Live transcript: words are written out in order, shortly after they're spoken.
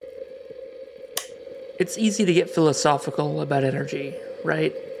It's easy to get philosophical about energy,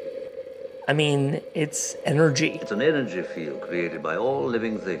 right? I mean, it's energy. It's an energy field created by all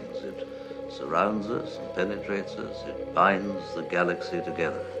living things. It surrounds us and penetrates us. It binds the galaxy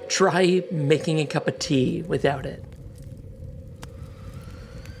together. Try making a cup of tea without it.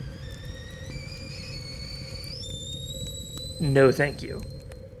 No, thank you.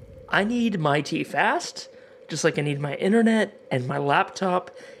 I need my tea fast, just like I need my internet and my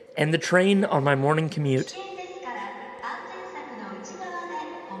laptop and the train on my morning commute.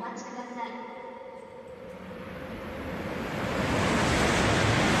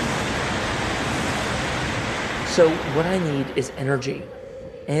 So what I need is energy.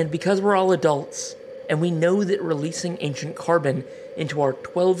 And because we're all adults, and we know that releasing ancient carbon into our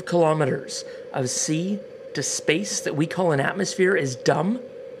 12 kilometers of sea to space that we call an atmosphere is dumb,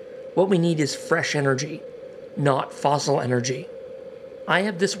 what we need is fresh energy, not fossil energy. I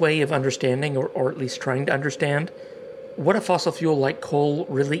have this way of understanding, or at least trying to understand, what a fossil fuel like coal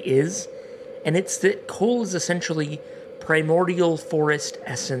really is, and it's that coal is essentially primordial forest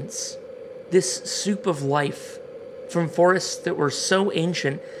essence. This soup of life from forests that were so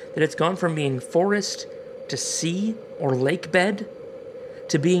ancient that it's gone from being forest to sea or lake bed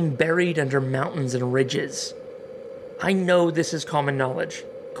to being buried under mountains and ridges. I know this is common knowledge.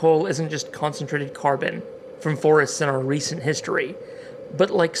 Coal isn't just concentrated carbon from forests in our recent history, but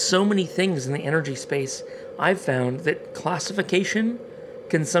like so many things in the energy space, I've found that classification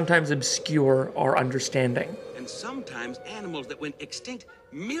can sometimes obscure our understanding. And sometimes animals that went extinct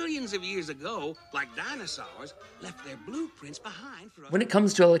millions of years ago, like dinosaurs, left their blueprints behind for us. When it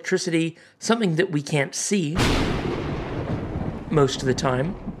comes to electricity, something that we can't see most of the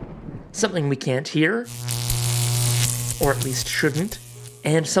time, something we can't hear, or at least shouldn't,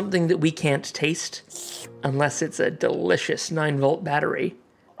 and something that we can't taste, unless it's a delicious 9-volt battery.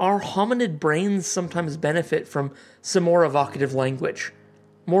 Our hominid brains sometimes benefit from some more evocative language,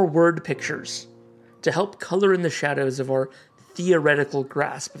 more word pictures, to help color in the shadows of our theoretical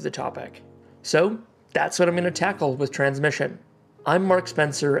grasp of the topic. So, that's what I'm going to tackle with Transmission. I'm Mark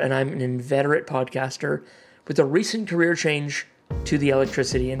Spencer, and I'm an inveterate podcaster with a recent career change to the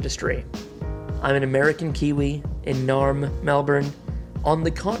electricity industry. I'm an American Kiwi in Naarm, Melbourne, on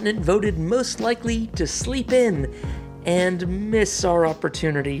the continent voted most likely to sleep in and miss our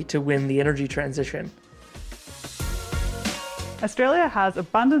opportunity to win the energy transition. Australia has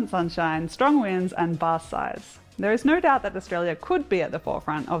abundant sunshine, strong winds and vast size. There is no doubt that Australia could be at the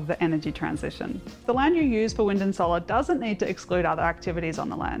forefront of the energy transition. The land you use for wind and solar doesn't need to exclude other activities on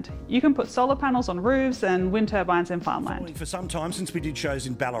the land. You can put solar panels on roofs and wind turbines in farmland. For some time since we did shows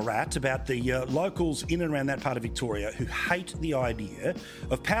in Ballarat about the locals in and around that part of Victoria who hate the idea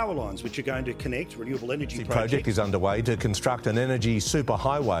of power lines which are going to connect renewable energy projects. The project is underway to construct an energy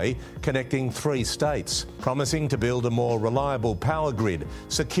superhighway connecting 3 states, promising to build a more reliable power grid,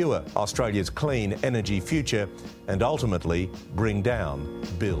 secure Australia's clean energy future and ultimately bring down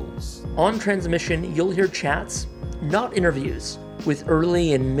bills. On Transmission, you'll hear chats, not interviews, with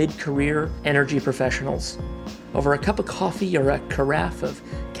early and mid-career energy professionals. Over a cup of coffee or a carafe of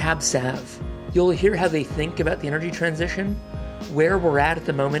Cab Sav, you'll hear how they think about the energy transition, where we're at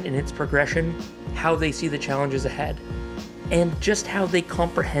the moment in its progression, how they see the challenges ahead, and just how they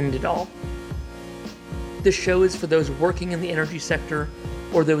comprehend it all. The show is for those working in the energy sector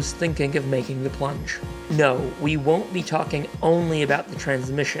or those thinking of making the plunge. No, we won't be talking only about the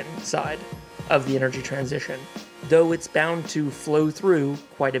transmission side of the energy transition, though it's bound to flow through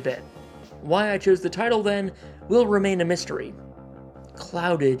quite a bit. Why I chose the title, then, will remain a mystery,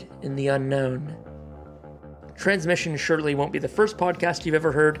 clouded in the unknown. Transmission surely won't be the first podcast you've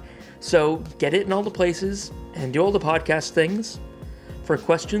ever heard, so get it in all the places and do all the podcast things. For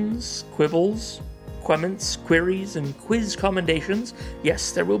questions, quibbles, comments, queries, and quiz commendations,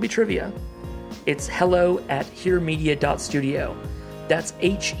 yes, there will be trivia. It's hello@hearmedia.studio. That's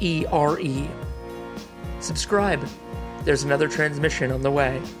HERE. Subscribe. There's another transmission on the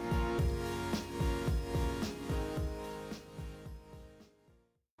way.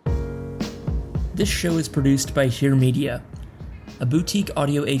 This show is produced by Hear Media, a boutique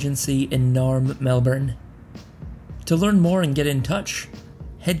audio agency in Naarm, Melbourne. To learn more and get in touch,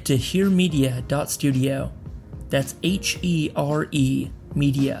 head to hearmedia.studio. That's HERE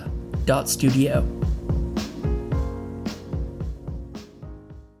media.studio.